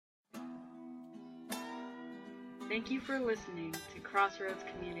Thank you for listening to Crossroads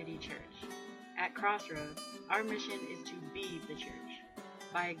Community Church. At Crossroads, our mission is to be the church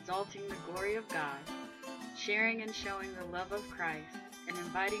by exalting the glory of God, sharing and showing the love of Christ, and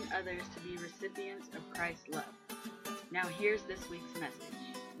inviting others to be recipients of Christ's love. Now here's this week's message.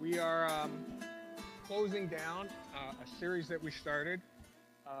 We are closing down a series that we started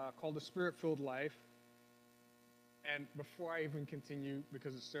called The Spirit-Filled Life. And before I even continue,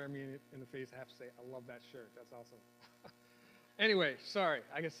 because it's staring me in the face, I have to say, I love that shirt. That's awesome. Anyway, sorry,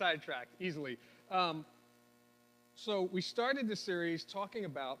 I get sidetracked easily. So we started the series talking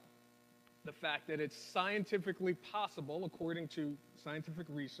about the fact that it's scientifically possible, according to scientific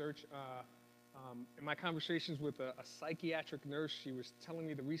research. In my conversations with a psychiatric nurse, she was telling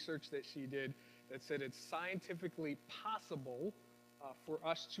me the research that she did that said it's scientifically possible for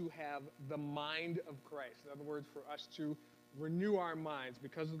us to have the mind of Christ. In other words, for us to renew our minds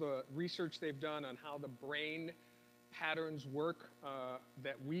because of the research they've done on how the brain patterns work,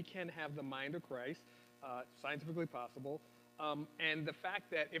 that we can have the mind of Christ, scientifically possible. And the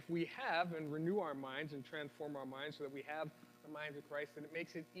fact that if we have and renew our minds and transform our minds so that we have the mind of Christ, then it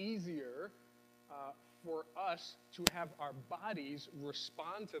makes it easier for us to have our bodies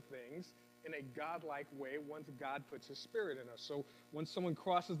respond to things in a God-like way once God puts His Spirit in us. So when someone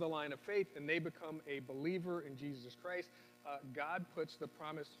crosses the line of faith and they become a believer in Jesus Christ, God puts the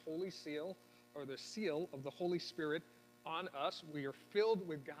promised Holy Seal, or the seal of the Holy Spirit, on us. We are filled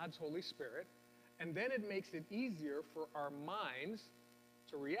with God's Holy Spirit, and then it makes it easier for our minds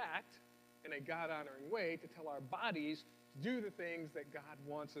to react in a God-honoring way to tell our bodies to do the things that God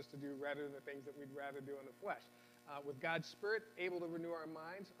wants us to do rather than the things that we'd rather do in the flesh. With God's Spirit able to renew our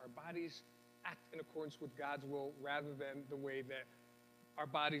minds, our bodies act in accordance with God's will rather than the way that our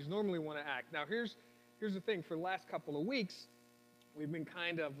bodies normally want to act. Now, here's the thing. For the last couple of weeks, we've been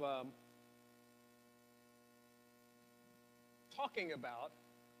kind of talking about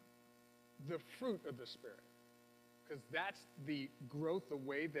the fruit of the Spirit, because that's the growth, the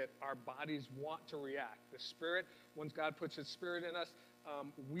way that our bodies want to react. The Spirit, once God puts His Spirit in us,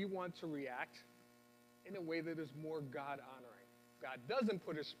 we want to react in a way that is more God-honoring. If God doesn't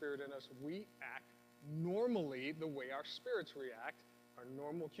put His Spirit in us, we act normally the way our spirits react, our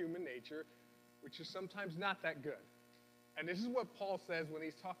normal human nature, which is sometimes not that good. And this is what Paul says when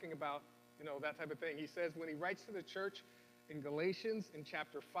he's talking about, that type of thing. He says when he writes to the church in Galatians in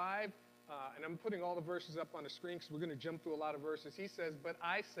chapter 5, and I'm putting all the verses up on the screen because we're going to jump through a lot of verses. He says, "But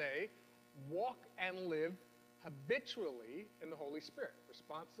I say, walk and live habitually in the Holy Spirit,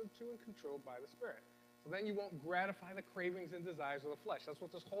 responsive to and controlled by the Spirit. So then you won't gratify the cravings and desires of the flesh." That's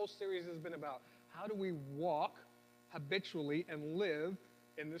what this whole series has been about. How do we walk habitually and live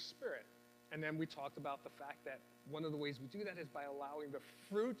in the Spirit? And then we talked about the fact that one of the ways we do that is by allowing the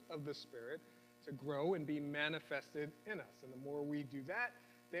fruit of the Spirit to grow and be manifested in us. And the more we do that,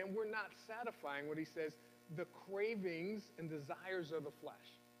 then we're not satisfying what he says, the cravings and desires of the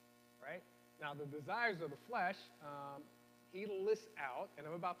flesh, right? Now, the desires of the flesh, he lists out, and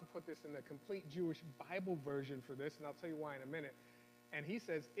I'm about to put this in the complete Jewish Bible version for this, and I'll tell you why in a minute. And he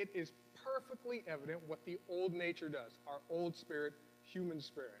says, it is perfectly evident what the old nature does, our old spirit, human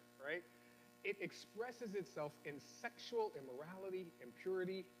spirit, right? It expresses itself in sexual immorality,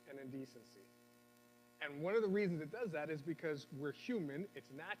 impurity, and indecency. And one of the reasons it does that is because we're human,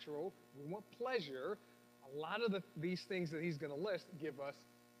 it's natural, we want pleasure. A lot of these things that he's going to list give us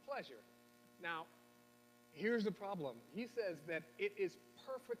pleasure. Now, here's the problem. He says that it is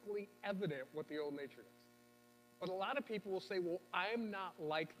perfectly evident what the old nature does. But a lot of people will say, well, I'm not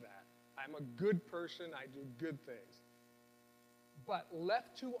like that. I'm a good person, I do good things. But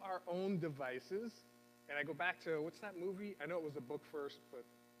left to our own devices, and I go back to, what's that movie? I know it was a book first, but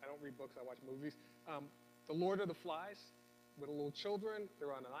I don't read books, I watch movies. The Lord of the Flies, with little children,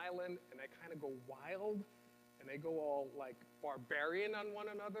 they're on an island, and they kind of go wild, and they go all like barbarian on one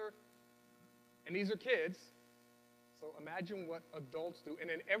another. And these are kids, so imagine what adults do.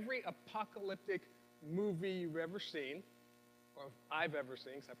 And in every apocalyptic movie you've ever seen, or I've ever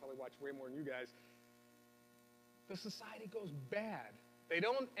seen, because I probably watch way more than you guys, the society goes bad. They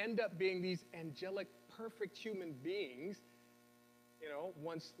don't end up being these angelic, perfect human beings,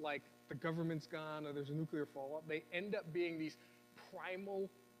 once like the government's gone or there's a nuclear fallout. They end up being these primal,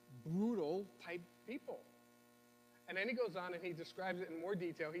 brutal type people. And then he goes on and he describes it in more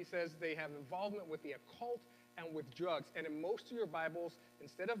detail. He says they have involvement with the occult and with drugs. And in most of your Bibles,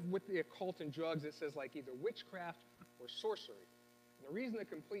 instead of with the occult and drugs, it says like either witchcraft or sorcery. And the reason the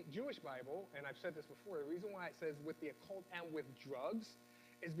complete Jewish Bible, and I've said this before, the reason why it says with the occult and with drugs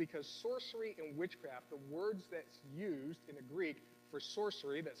is because sorcery and witchcraft, the words that's used in the Greek for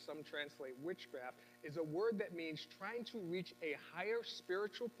sorcery, that some translate witchcraft, is a word that means trying to reach a higher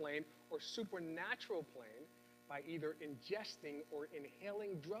spiritual plane or supernatural plane by either ingesting or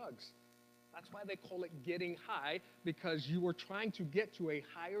inhaling drugs. That's why they call it getting high, because you are trying to get to a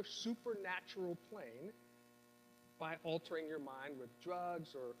higher supernatural plane by altering your mind with drugs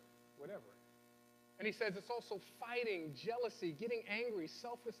or whatever. And he says it's also fighting, jealousy, getting angry,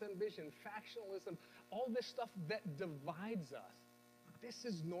 selfish ambition, factionalism, all this stuff that divides us. This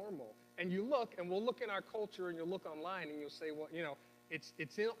is normal. And you look, and we'll look in our culture, and you'll look online, and you'll say, well, you know,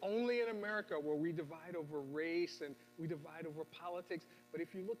 it's only in America where we divide over race and we divide over politics. But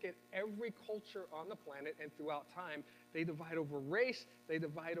if you look at every culture on the planet and throughout time, they divide over race, they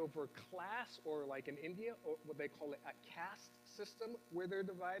divide over class, or like in India, or what they call it a caste system, where they're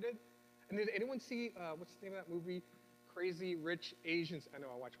divided. And did anyone see, what's the name of that movie? Crazy Rich Asians. I know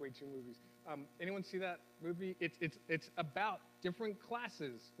I watch way too many movies. Anyone see that movie? It's about different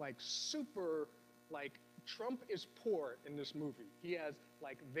classes, like super, like Trump is poor in this movie. He has,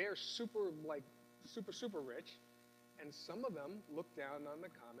 like, they're super rich, and some of them look down on the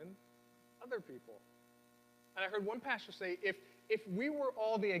common other people. And I heard one pastor say, if we were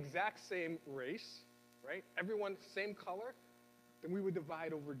all the exact same race, right, everyone same color, then we would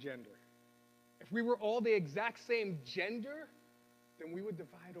divide over gender. If we were all the exact same gender, then we would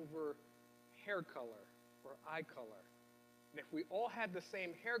divide over hair color or eye color. And if we all had the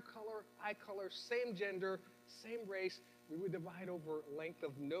same hair color, eye color, same gender, same race, we would divide over length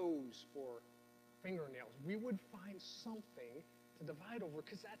of nose or fingernails. We would find something to divide over,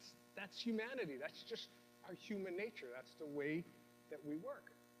 because that's humanity. That's just our human nature. That's the way that we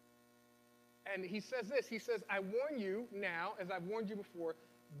work. And he says this, he says, I warn you now, as I've warned you before,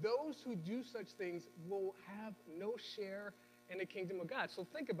 those who do such things will have no share in the kingdom of God. So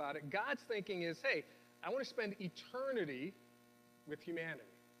think about it. God's thinking is, hey, I want to spend eternity with humanity,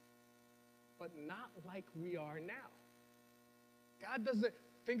 but not like we are now. God doesn't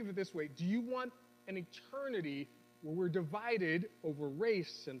think of it this way. Do you want an eternity where we're divided over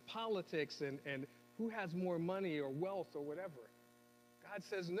race and politics and who has more money or wealth or whatever? God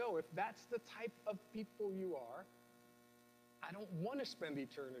says, no, if that's the type of people you are, I don't want to spend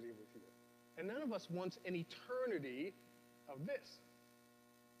eternity with you. And none of us wants an eternity of this.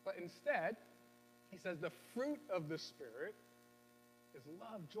 But instead, he says the fruit of the Spirit is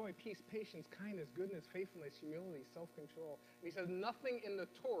love, joy, peace, patience, kindness, goodness, faithfulness, humility, self-control. And he says nothing in the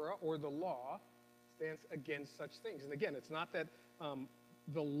Torah or the law stands against such things. And again, it's not that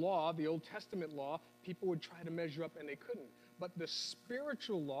the law, the Old Testament law, people would try to measure up and they couldn't. But the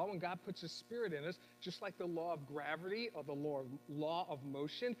spiritual law, when God puts his Spirit in us, just like the law of gravity or the law of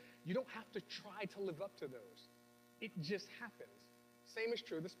motion, you don't have to try to live up to those. It just happens. Same is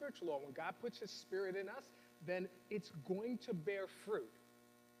true of the spiritual law. When God puts his Spirit in us, then it's going to bear fruit.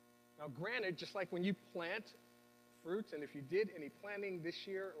 Now, granted, just like when you plant fruits, and if you did any planting this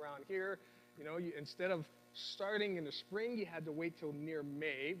year around here, you know, instead of starting in the spring, you had to wait till near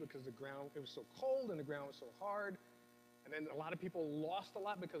May because the ground, it was so cold and the ground was so hard. And then a lot of people lost a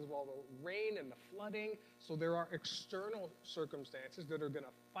lot because of all the rain and the flooding. So there are external circumstances that are going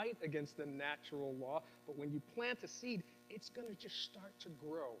to fight against the natural law. But when you plant a seed, it's going to just start to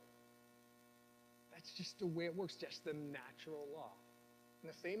grow. That's just the way it works, just the natural law.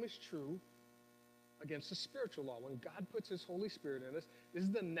 And the same is true against the spiritual law. When God puts his Holy Spirit in us, this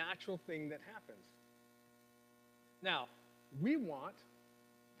is the natural thing that happens. Now, we want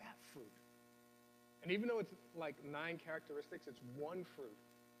that fruit. And even though it's like 9 characteristics, it's one fruit.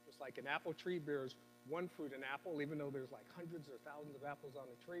 Just like an apple tree bears one fruit, an apple, even though there's like hundreds or thousands of apples on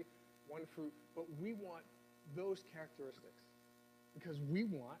the tree, one fruit. But we want those characteristics because we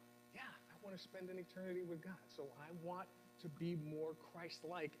want, I want to spend an eternity with God. So I want to be more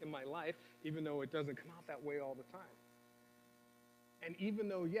Christ-like in my life, even though it doesn't come out that way all the time. And even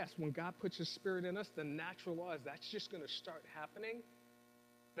though, yes, when God puts his Spirit in us, the natural law is that's just going to start happening,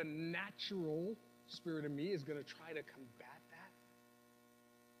 the natural Spirit in me is going to try to combat that.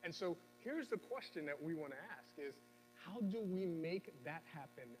 And so here's the question that we want to ask is, how do we make that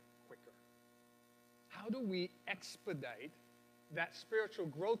happen quicker? How do we expedite that spiritual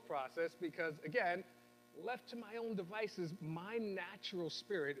growth process? Because again, left to my own devices, my natural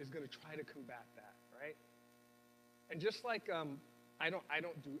spirit is going to try to combat that, right? And just like I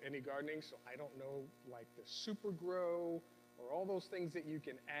don't do any gardening, so I don't know like the super grow or all those things that you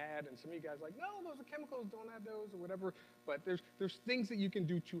can add. And some of you guys are like, no, those are chemicals, don't add those or whatever. But there's things that you can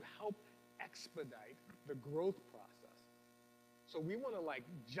do to help expedite the growth process. So we want to like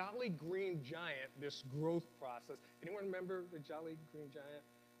Jolly Green Giant this growth process. Anyone remember the Jolly Green Giant?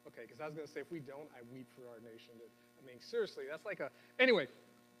 Okay, because I was going to say if we don't, I weep for our nation. I mean, seriously, that's like anyway,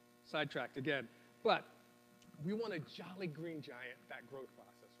 sidetracked again. But we want to jolly green giant that growth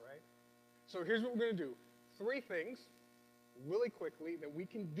process, right? So here's what we're going to do. 3 things, really quickly, that we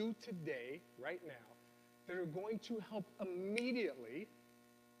can do today, right now, that are going to help immediately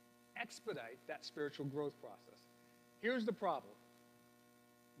expedite that spiritual growth process. Here's the problem.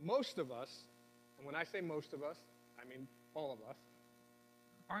 Most of us, and when I say most of us, I mean all of us,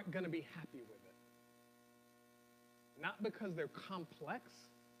 aren't going to be happy with it. Not because they're complex,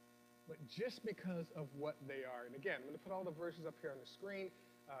 but just because of what they are. And again, I'm going to put all the verses up here on the screen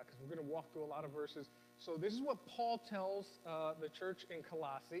because we're going to walk through a lot of verses. So this is what Paul tells the church in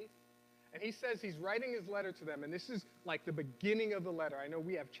Colossae. And he says he's writing his letter to them, and this is like the beginning of the letter. I know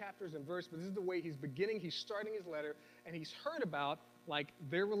we have chapters and verse, but this is the way he's beginning. He's starting his letter, and he's heard about like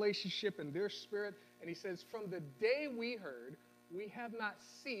their relationship and their spirit. And he says, from the day we heard, we have not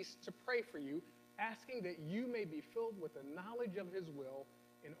ceased to pray for you, asking that you may be filled with the knowledge of his will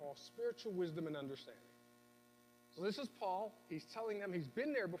in all spiritual wisdom and understanding. So this is Paul. He's telling them, he's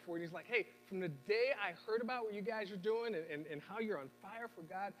been there before, and he's like, hey, from the day I heard about what you guys are doing and how you're on fire for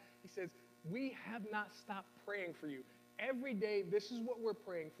God, he says, we have not stopped praying for you. Every day, this is what we're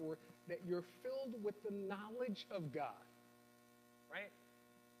praying for, that you're filled with the knowledge of God. Right?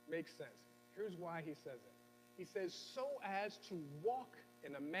 Makes sense. Here's why he says it. He says, so as to walk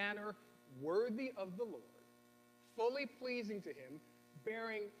in a manner worthy of the Lord, fully pleasing to him,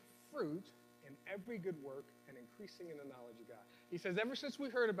 bearing fruit in every good work and increasing in the knowledge of God. He says, ever since we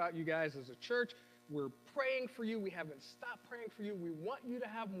heard about you guys as a church, we're praying for you. We haven't stopped praying for you. We want you to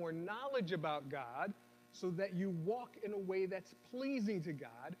have more knowledge about God so that you walk in a way that's pleasing to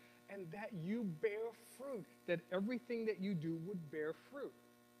God and that you bear fruit, that everything that you do would bear fruit.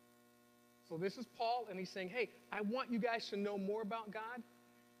 So this is Paul, and he's saying, hey, I want you guys to know more about God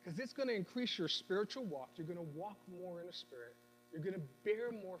because it's going to increase your spiritual walk. You're going to walk more in the Spirit. You're going to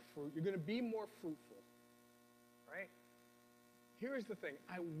bear more fruit. You're going to be more fruitful, right? Here's the thing.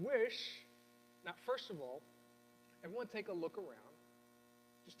 I wish, now, first of all, everyone take a look around.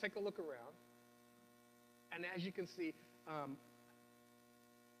 Just take a look around. And as you can see,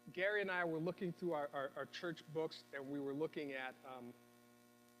 Gary and I were looking through our church books, and we were looking at,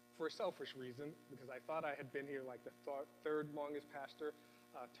 for a selfish reason, because I thought I had been here like the third longest pastor.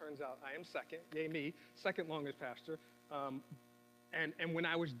 Turns out I am second, yay me, second longest pastor. And when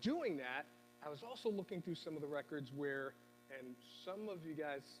I was doing that, I was also looking through some of the records where, and some of you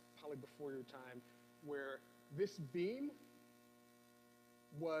guys, probably before your time, where this beam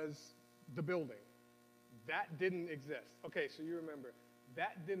was the building. That didn't exist. Okay, so you remember,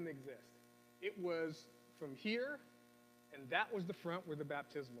 that didn't exist. It was from here, and that was the front where the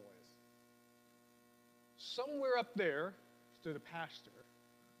baptismal is. Somewhere up there stood a pastor,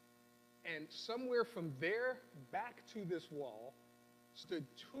 and somewhere from there back to this wall stood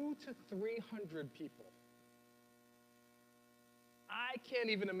 200 to 300 people. I can't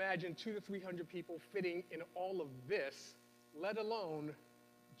even imagine 200 to 300 people fitting in all of this, let alone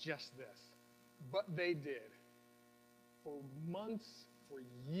just this. But they did. For months, for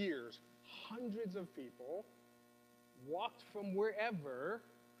years, hundreds of people walked from wherever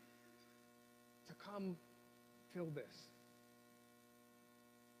to come fill this.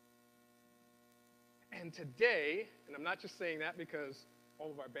 And today, and I'm not just saying that because all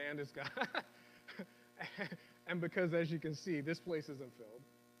of our band is gone, and because, as you can see, this place isn't filled,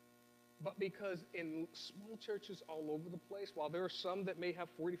 but because in small churches all over the place, while there are some that may have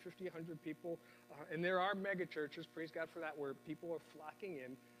 40, 50, 100 people, and there are mega churches, praise God for that, where people are flocking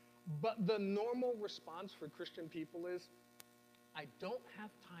in, but the normal response for Christian people is, I don't have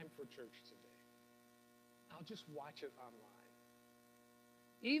time for church today. I'll just watch it online.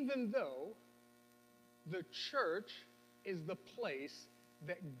 Even though the church is the place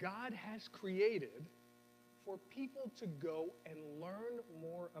that God has created for people to go and learn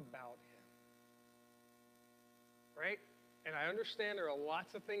more about him. Right? And I understand there are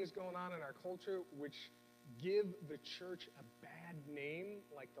lots of things going on in our culture which give the church a bad name,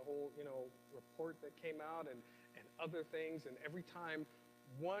 like the whole, report that came out and other things. And every time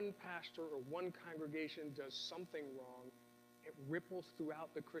one pastor or one congregation does something wrong, it ripples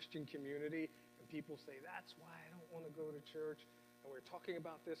throughout the Christian community. And people say, that's why I don't want to go to church. And we're talking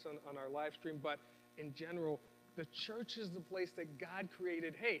about this on our live stream. But in general, the church is the place that God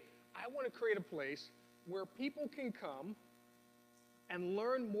created. Hey, I want to create a place where people can come and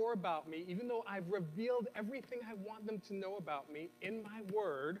learn more about me, even though I've revealed everything I want them to know about me in my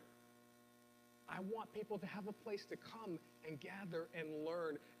word. I want people to have a place to come and gather and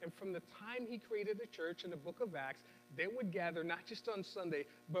learn. And from the time he created the church in the book of Acts, they would gather not just on Sunday,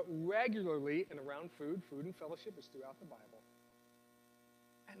 but regularly and around food. Food and fellowship is throughout the Bible.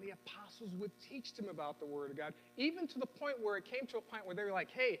 And the apostles would teach them about the Word of God, even to the point where it came to a point where they were like,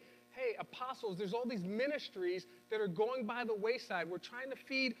 hey, apostles, there's all these ministries that are going by the wayside. We're trying to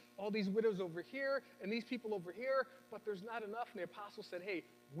feed all these widows over here and these people over here, but there's not enough. And the apostles said, hey,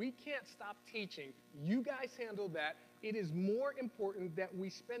 we can't stop teaching. You guys handle that. It is more important that we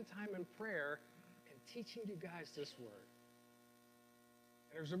spend time in prayer and teaching you guys this Word.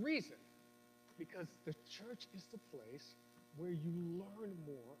 And there's a reason, because the church is the place where you learn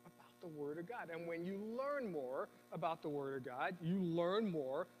more about the Word of God. And when you learn more about the Word of God, you learn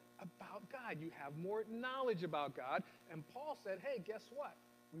more about God. You have more knowledge about God. And Paul said, hey, guess what?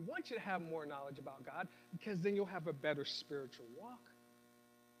 We want you to have more knowledge about God, because then you'll have a better spiritual walk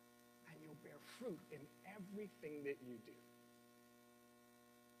and you'll bear fruit in everything that you do.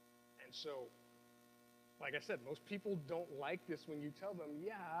 And so, like I said, most people don't like this when you tell them,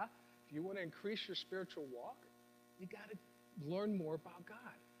 yeah, if you want to increase your spiritual walk, you got to learn more about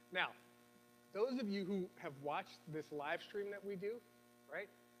God. Now, those of you who have watched this live stream that we do, right?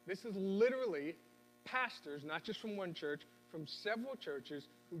 This is literally pastors, not just from one church, from several churches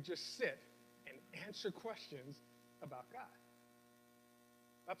who just sit and answer questions about God.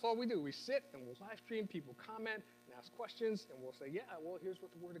 That's all we do. We sit and we'll live stream, people comment and ask questions, and we'll say, yeah, well, here's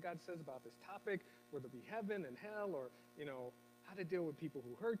what the Word of God says about this topic, whether it be heaven and hell, or, how to deal with people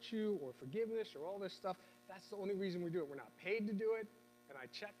who hurt you, or forgiveness, or all this stuff. That's the only reason we do it. We're not paid to do it. And I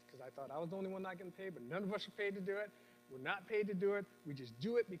checked because I thought I was the only one not getting paid, but none of us are paid to do it. We're not paid to do it. We just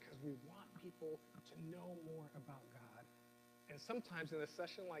do it because we want people to know more about God. And sometimes in a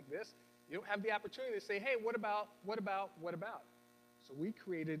session like this, you don't have the opportunity to say, hey, what about? So we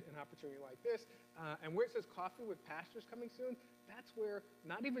created an opportunity like this. And where it says coffee with pastors coming soon, that's where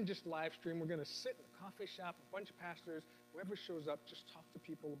not even just live stream, we're going to sit in a coffee shop, a bunch of pastors, whoever shows up, just talk to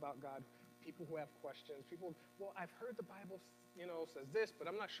people about God, people who have questions, people, well, I've heard the Bible, says this, but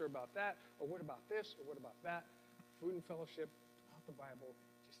I'm not sure about that, or what about this, or what about that? Food and fellowship, about the Bible,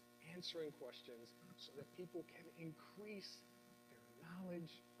 just answering questions so that people can increase their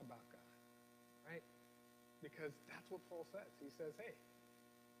knowledge about God, right? Because that's what Paul says. He says, hey,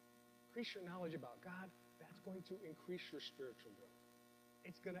 increase your knowledge about God. That's going to increase your spiritual growth.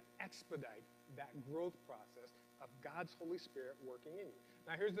 It's going to expedite that growth process of God's Holy Spirit working in you.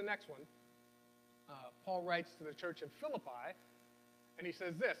 Now, here's the next one. Paul writes to the church in Philippi, and he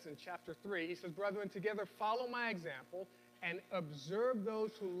says this in chapter 3. He says, brethren, together follow my example and observe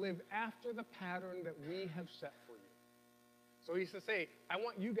those who live after the pattern that we have set for you. So he says, hey, I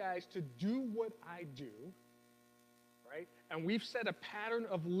want you guys to do what I do, right? And we've set a pattern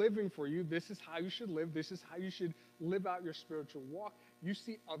of living for you. This is how you should live. This is how you should live out your spiritual walk. You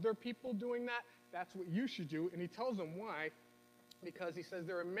see other people doing that, that's what you should do. And he tells them why. Because he says,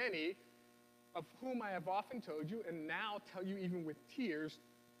 there are many of whom I have often told you, and now tell you even with tears,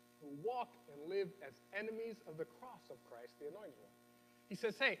 who walk and live as enemies of the cross of Christ, the Anointed One. He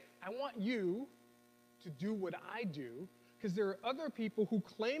says, hey, I want you to do what I do, because there are other people who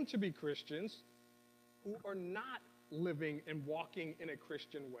claim to be Christians who are not living and walking in a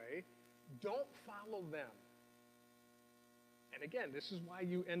Christian way. Don't follow them. And again, this is why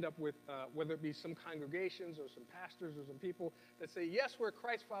you end up with, whether it be some congregations or some pastors or some people that say, yes, we're a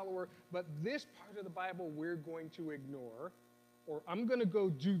Christ follower, but this part of the Bible we're going to ignore, or I'm going to go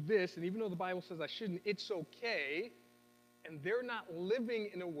do this, and even though the Bible says I shouldn't, it's okay, and they're not living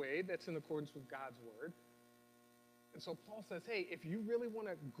in a way that's in accordance with God's Word. And so Paul says, hey, if you really want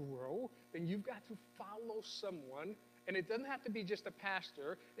to grow, then you've got to follow someone. And it doesn't have to be just a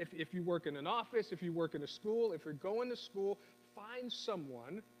pastor. If you work in an office, if you work in a school, if you're going to school, find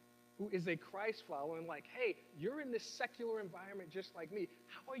someone who is a Christ follower and like, hey, you're in this secular environment just like me.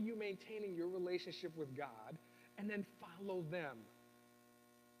 How are you maintaining your relationship with God? And then follow them.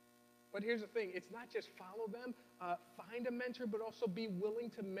 But here's the thing. It's not just follow them. Find a mentor, but also be willing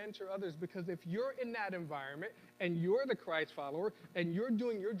to mentor others. Because if you're in that environment and you're the Christ follower and you're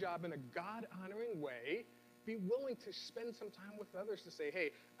doing your job in a God-honoring way, be willing to spend some time with others to say,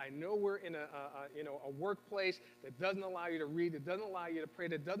 hey, I know we're in a workplace that doesn't allow you to read, that doesn't allow you to pray,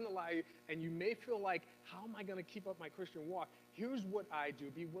 that doesn't allow you, and you may feel like, how am I going to keep up my Christian walk? Here's what I do.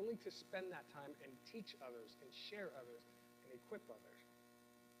 Be willing to spend that time and teach others and share others and equip others.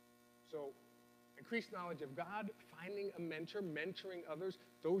 So increased knowledge of God, finding a mentor, mentoring others,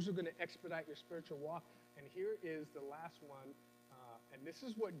 those are going to expedite your spiritual walk. And here is the last one. And this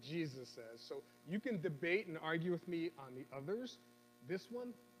is what Jesus says. So you can debate and argue with me on the others. This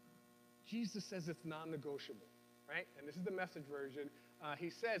one, Jesus says it's non-negotiable, right? And this is the Message version. He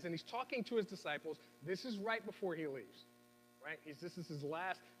says, and he's talking to his disciples, this is right before he leaves, right? This is his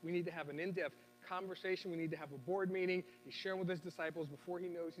last. We need to have an in-depth conversation. We need to have a board meeting. He's sharing with his disciples before he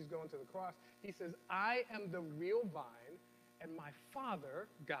knows he's going to the cross. He says, I am the real vine, and my Father,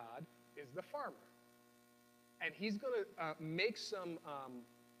 God, is the farmer. And he's going to make some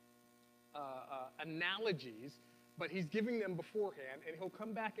analogies, but he's giving them beforehand, and he'll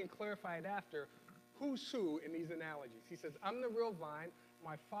come back and clarify it after who's who in these analogies. He says, I'm the real vine,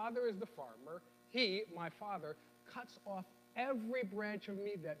 my Father is the farmer. He, my Father, cuts off every branch of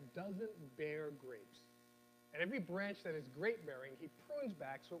me that doesn't bear grapes. And every branch that is grape-bearing, he prunes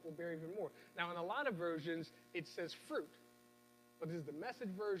back so it will bear even more. Now, in a lot of versions, it says fruit. But this is the Message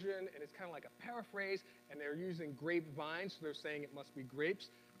version, and it's kind of like a paraphrase, and they're using grapevines, so they're saying it must be grapes,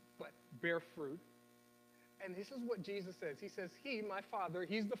 but bear fruit. And this is what Jesus says. He says, he, my Father,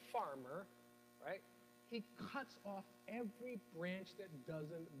 he's the farmer, right? He cuts off every branch that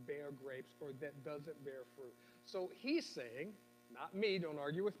doesn't bear grapes or that doesn't bear fruit. So he's saying, not me, don't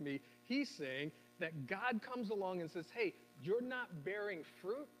argue with me, he's saying that God comes along and says, hey, you're not bearing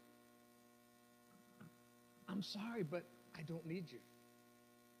fruit? I'm sorry, but I don't need you.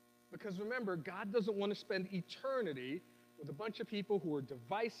 Because remember, God doesn't want to spend eternity with a bunch of people who are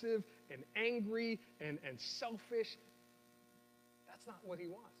divisive and angry and selfish. That's not what he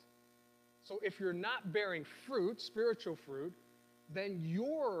wants. So if you're not bearing fruit, spiritual fruit, then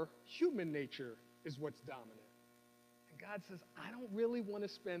your human nature is what's dominant. And God says, I don't really want to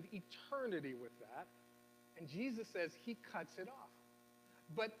spend eternity with that. And Jesus says he cuts it off.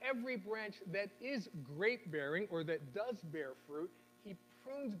 But every branch that is grape-bearing or that does bear fruit, he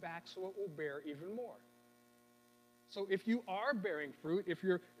prunes back so it will bear even more. So if you are bearing fruit,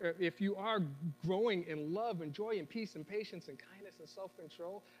 if you are growing in love and joy and peace and patience and kindness and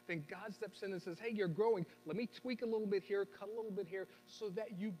self-control, then God steps in and says, hey, you're growing. Let me tweak a little bit here, cut a little bit here, so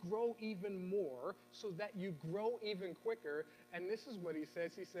that you grow even more, so that you grow even quicker. And this is what he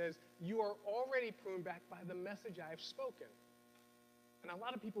says. He says, you are already pruned back by the message I have spoken. And a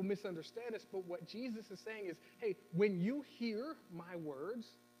lot of people misunderstand this, but what Jesus is saying is, hey, when you hear my words,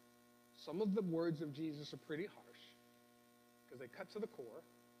 some of the words of Jesus are pretty harsh because they cut to the core.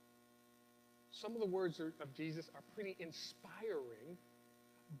 Some of the words of Jesus are pretty inspiring,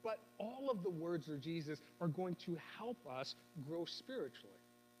 but all of the words of Jesus are going to help us grow spiritually,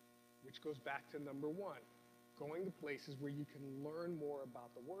 which goes back to number one, going to places where you can learn more about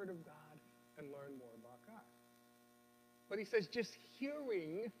the Word of God and learn more about God. But he says just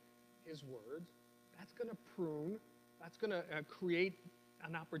hearing his words, that's going to prune, that's going to create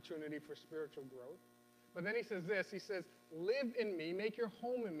an opportunity for spiritual growth. But then he says this, he says, live in me, make your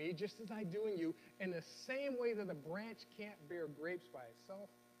home in me, just as I do in you, in the same way that a branch can't bear grapes by itself,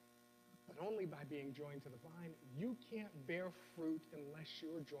 but only by being joined to the vine. You can't bear fruit unless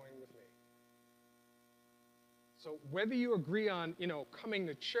you're joined with me. So whether you agree on, coming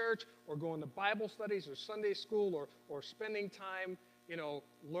to church or going to Bible studies or Sunday school or spending time,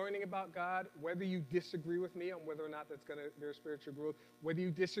 learning about God, whether you disagree with me on whether or not that's going to bear spiritual growth, whether you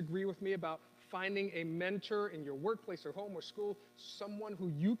disagree with me about finding a mentor in your workplace or home or school, someone who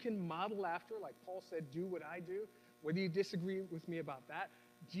you can model after, like Paul said, do what I do, whether you disagree with me about that,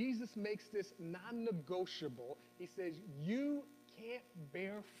 Jesus makes this non-negotiable. He says, you can't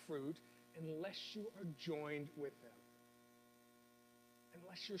bear fruit unless you are joined with him.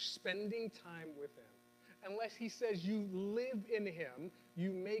 Unless you're spending time with him. Unless he says you live in him,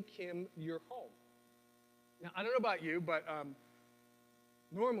 you make him your home. Now, I don't know about you, but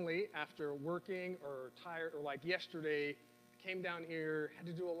normally after working or tired, or like yesterday, came down here, had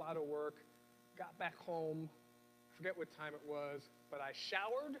to do a lot of work, got back home, forget what time it was, but I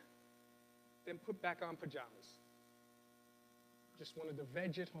showered, then put back on pajamas. Just wanted to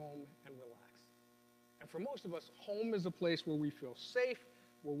veg at home and relax. And for most of us, home is a place where we feel safe,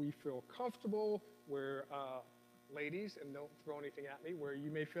 where we feel comfortable, where, ladies, and don't throw anything at me, where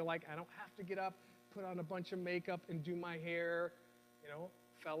you may feel like I don't have to get up, put on a bunch of makeup and do my hair,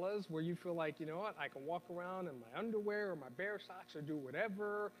 fellas, where you feel like, I can walk around in my underwear or my bare socks or do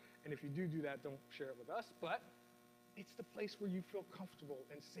whatever. And if you do that, don't share it with us. But it's the place where you feel comfortable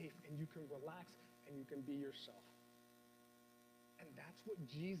and safe and you can relax and you can be yourself. And that's what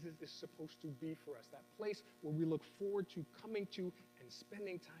Jesus is supposed to be for us, that place where we look forward to coming to and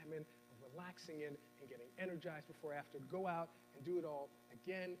spending time in, and relaxing in, and getting energized before I have to go out and do it all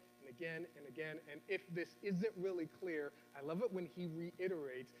again and again and again. And if this isn't really clear, I love it when he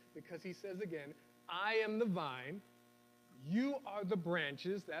reiterates, because he says again, I am the vine, you are the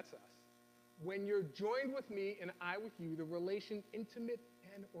branches, that's us. When you're joined with me and I with you, the relation intimate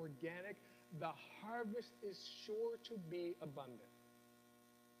and organic, the harvest is sure to be abundant.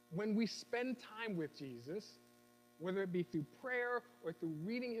 When we spend time with Jesus, whether it be through prayer or through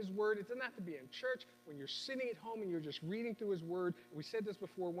reading his word, it doesn't have to be in church. When you're sitting at home and you're just reading through his word, we said this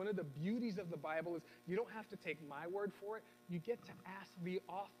before, one of the beauties of the Bible is you don't have to take my word for it. You get to ask the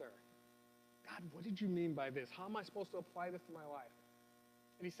author, God, what did you mean by this? How am I supposed to apply this to my life?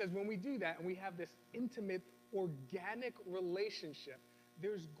 And he says when we do that and we have this intimate, organic relationship,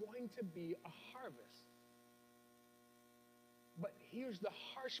 there's going to be a harvest. But here's the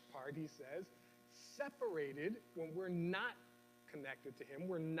harsh part, he says, separated when we're not connected to him,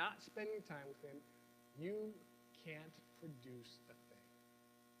 we're not spending time with him, you can't produce a thing.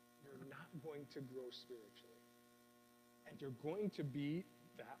 You're not going to grow spiritually. And you're going to be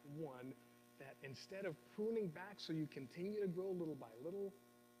that one that instead of pruning back so you continue to grow little by little,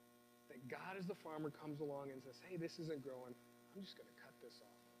 that God as the farmer comes along and says, hey, this isn't growing, I'm just going to cut this off.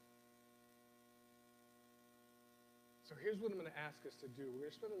 So here's what I'm going to ask us to do. We're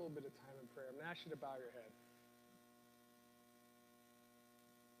going to spend a little bit of time in prayer. I'm going to ask you to bow your head.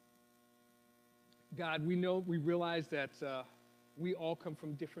 God, we realize that we all come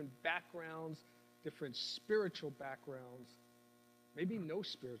from different backgrounds, different spiritual backgrounds, maybe no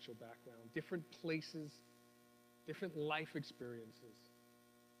spiritual background, different places, different life experiences.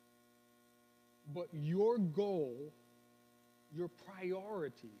 But your goal, your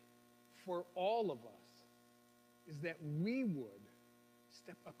priority for all of us is that we would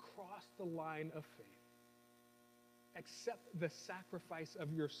step across the line of faith, accept the sacrifice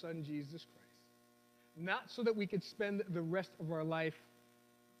of your Son, Jesus Christ, not so that we could spend the rest of our life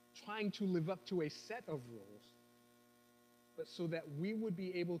trying to live up to a set of rules, but so that we would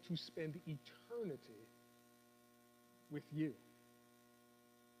be able to spend eternity with you.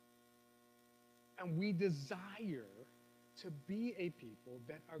 And we desire to be a people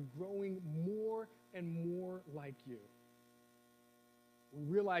that are growing more and more like you. We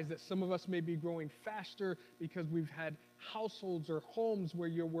realize that some of us may be growing faster because we've had households or homes where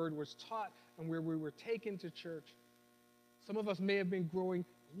your word was taught and where we were taken to church. Some of us may have been growing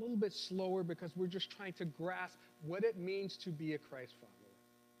a little bit slower because we're just trying to grasp what it means to be a Christ follower.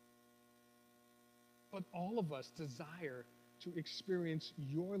 But all of us desire to experience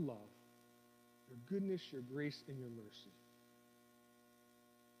your love, your goodness, your grace, and your mercy.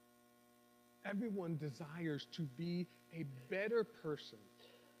 Everyone desires to be a better person.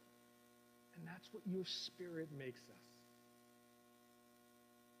 And that's what your Spirit makes us.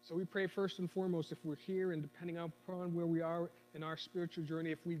 So we pray first and foremost, if we're here and depending upon where we are in our spiritual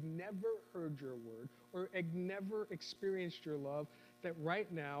journey, if we've never heard your word or never experienced your love, that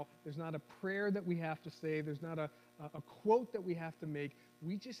right now there's not a prayer that we have to say, there's not a quote that we have to make.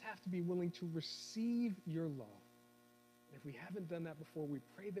 We just have to be willing to receive your love. And if we haven't done that before, we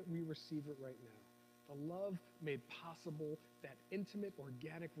pray that we receive it right now. The love made possible, that intimate,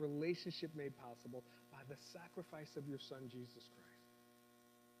 organic relationship made possible by the sacrifice of your Son, Jesus Christ.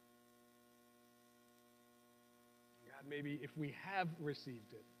 God, maybe if we have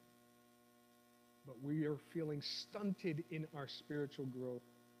received it, but we are feeling stunted in our spiritual growth,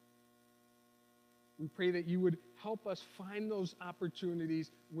 we pray that you would help us find those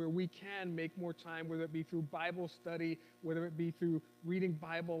opportunities where we can make more time, whether it be through Bible study, whether it be through reading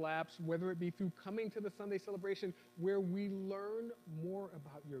Bible apps, whether it be through coming to the Sunday celebration, where we learn more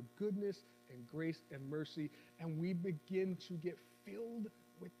about your goodness and grace and mercy, and we begin to get filled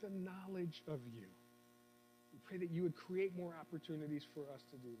with the knowledge of you. We pray that you would create more opportunities for us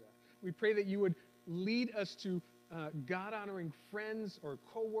to do that. We pray that you would lead us to God-honoring friends or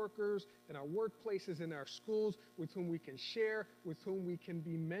co-workers in our workplaces, in our schools, with whom we can share, with whom we can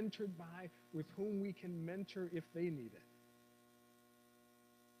be mentored by, with whom we can mentor if they need it.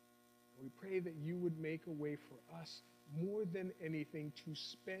 We pray that you would make a way for us, more than anything, to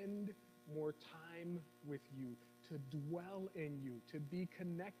spend more time with you, to dwell in you, to be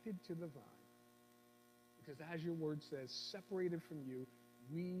connected to the vine. Because as your word says, separated from you,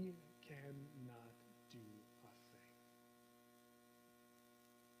 we cannot do a thing.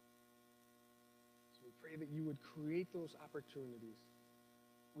 So we pray that you would create those opportunities.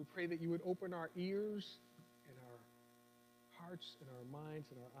 We pray that you would open our ears and our hearts and our minds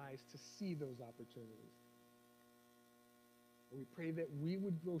and our eyes to see those opportunities. And we pray that we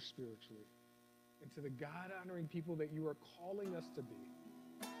would grow spiritually into the God-honoring people that you are calling us to be,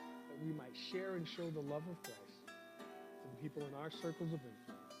 that we might share and show the love of Christ to the people in our circles of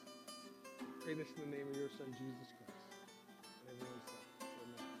influence. Pray this in the name of your Son, Jesus Christ. And everyone said,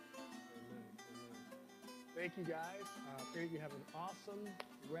 amen. Amen. Amen. Thank you, guys. Pray that you have an awesome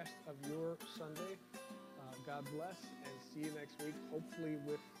rest of your Sunday. God bless. And see you next week, hopefully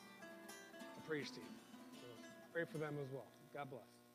with a praise team. So pray for them as well. God bless.